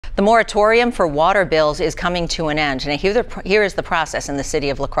The moratorium for water bills is coming to an end. Now, here is the process in the City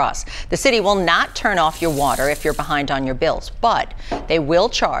of La Crosse. The city will not turn off your water if you're behind on your bills, but they will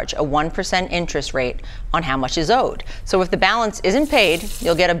charge a 1% interest rate on how much is owed. So if the balance isn't paid,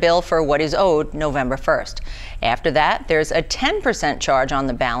 you'll get a bill for what is owed November 1st. After that, there's a 10% charge on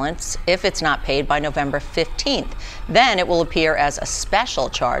the balance if it's not paid by November 15th. Then it will appear as a special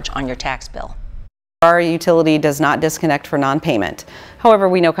charge on your tax bill. Our utility does not disconnect for non-payment. However,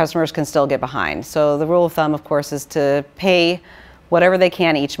 we know customers can still get behind. So the rule of thumb, of course, is to pay whatever they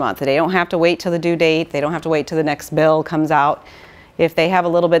can each month. They don't have to wait till the due date. They don't have to wait till the next bill comes out. If they have a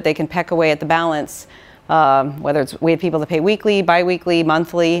little bit, they can peck away at the balance, whether we have people that pay weekly, bi-weekly,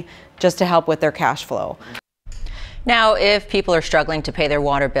 monthly, just to help with their cash flow. Now, if people are struggling to pay their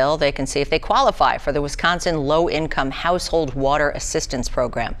water bill, they can see if they qualify for the Wisconsin Low-Income Household Water Assistance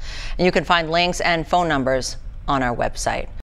Program. And you can find links and phone numbers on our website.